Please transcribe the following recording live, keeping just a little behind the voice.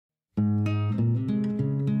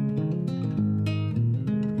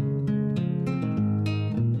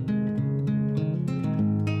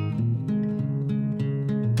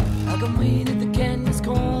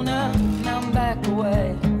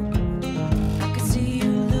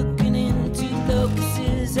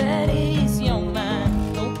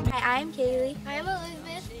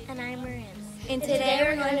And today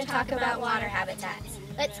we're going to talk about water habitats.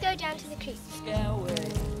 Let's go down to the creek.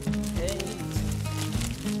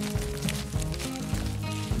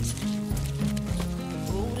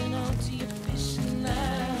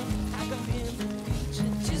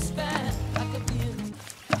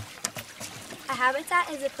 A habitat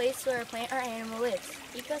is a place where a plant or animal lives.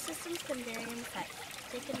 Ecosystems can vary in size.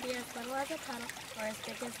 They can be as little as a puddle or as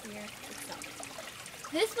big as the earth itself.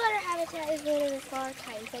 This water habitat is one of the smaller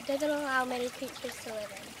kinds that doesn't allow many creatures to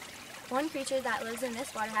live in. One creature that lives in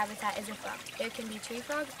this water habitat is a frog. There can be tree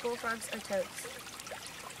frogs, bullfrogs, or toads.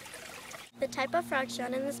 The type of frog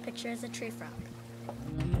shown in this picture is a tree frog.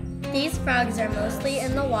 These frogs are mostly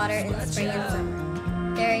in the water in the spring and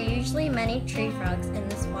summer. There are usually many tree frogs in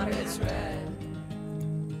this water habitat.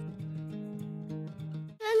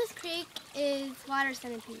 In this creek is water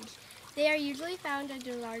centipedes. They are usually found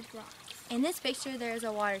under large rocks. In this picture, there is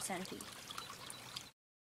a water centipede.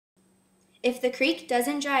 If the creek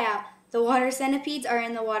doesn't dry out, the water centipedes are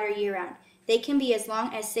in the water year-round. They can be as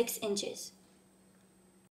long as 6 inches.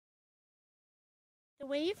 The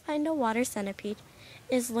way you find a water centipede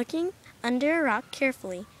is looking under a rock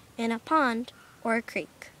carefully in a pond or a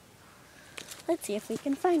creek. Let's see if we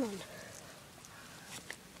can find one.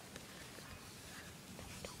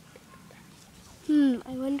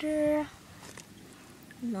 I wonder...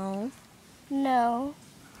 No. No.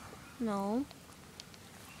 No.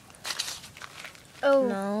 Oh,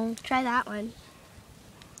 No. try that one.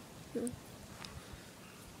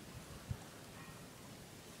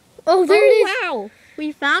 Oh, there it is. Wow!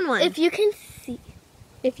 We found one. If you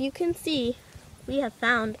can see, we have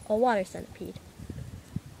found a water centipede.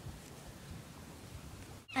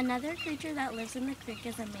 another creature that lives in the creek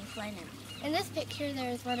is a mayfly nymph. In this picture,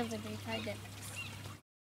 there is one of the mayfly nymphs.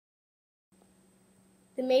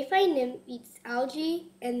 The mayfly nymph eats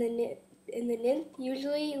algae, and the nymph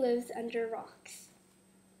usually lives under rocks.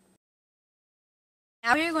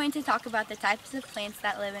 Now we are going to talk about the types of plants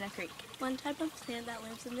that live in a creek. One type of plant that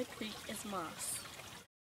lives in the creek is moss.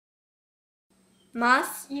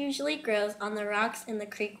 Moss usually grows on the rocks in the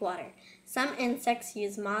creek water. Some insects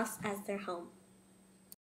use moss as their home.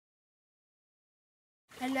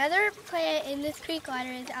 Another plant in this creek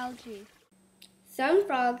water is algae. Some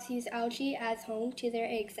frogs use algae as home to their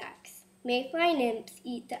egg sacs. Mayfly nymphs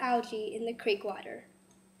eat the algae in the creek water.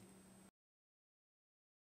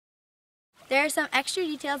 There are some extra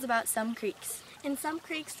details about some creeks. In some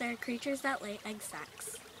creeks, there are creatures that lay egg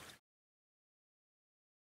sacs.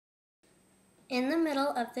 In the middle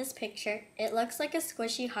of this picture, it looks like a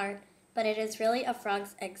squishy heart, but it is really a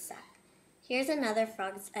frog's egg sac. Here's another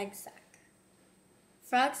frog's egg sac.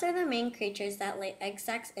 Frogs are the main creatures that lay egg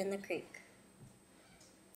sacs in the creek.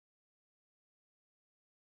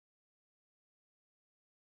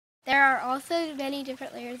 There are also many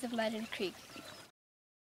different layers of mud in the creek.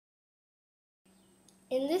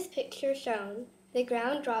 In this picture shown, the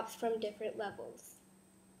ground drops from different levels.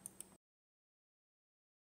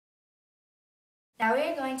 Now we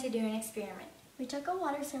are going to do an experiment. We took a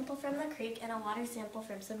water sample from the creek and a water sample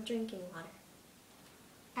from some drinking water.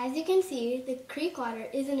 As you can see, the creek water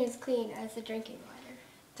isn't as clean as the drinking water.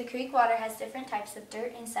 The creek water has different types of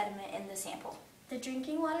dirt and sediment in the sample. The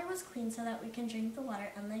drinking water was clean so that we can drink the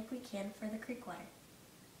water unlike we can for the creek water.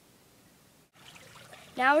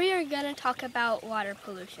 Now we are going to talk about water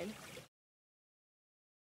pollution.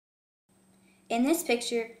 In this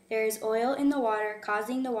picture, there is oil in the water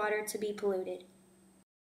causing the water to be polluted.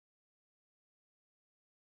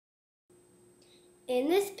 In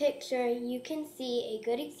this picture, you can see a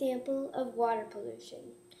good example of water pollution.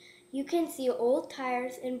 You can see old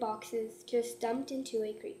tires and boxes just dumped into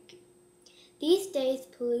a creek. These days,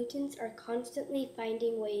 pollutants are constantly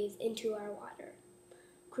finding ways into our water.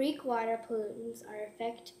 Creek water pollutants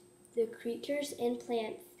affect the creatures and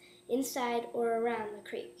plants inside or around the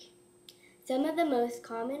creek. Some of the most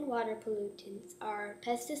common water pollutants are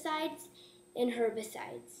pesticides and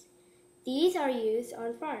herbicides. These are used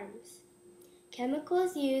on farms.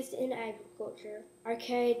 Chemicals used in agriculture are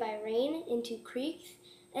carried by rain into creeks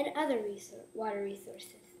and other water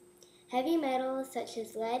resources. Heavy metals such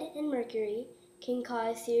as lead and mercury can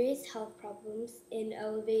cause serious health problems in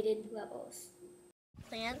elevated levels.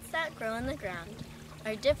 Plants that grow in the ground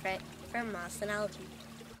are different from moss and algae.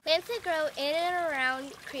 Plants that grow in and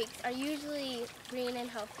around creeks are usually green and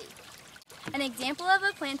healthy. An example of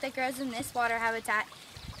a plant that grows in this water habitat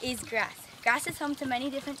is grass. Grass is home to many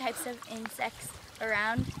different types of insects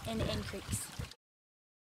around and in creeks.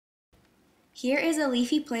 Here is a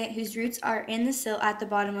leafy plant whose roots are in the silt at the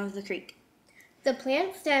bottom of the creek. The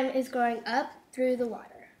plant stem is growing up through the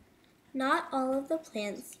water. Not all of the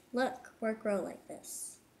plants look or grow like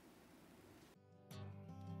this.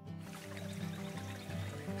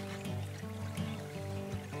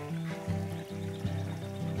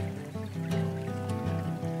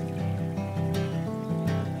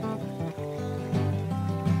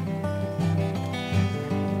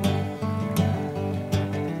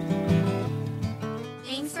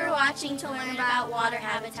 watching to learn about water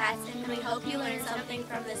habitats, and we hope you learned something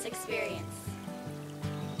from this experience.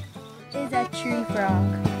 Is a tree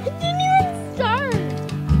frog. It didn't even start.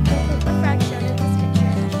 The frog shown in this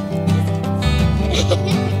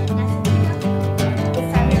picture.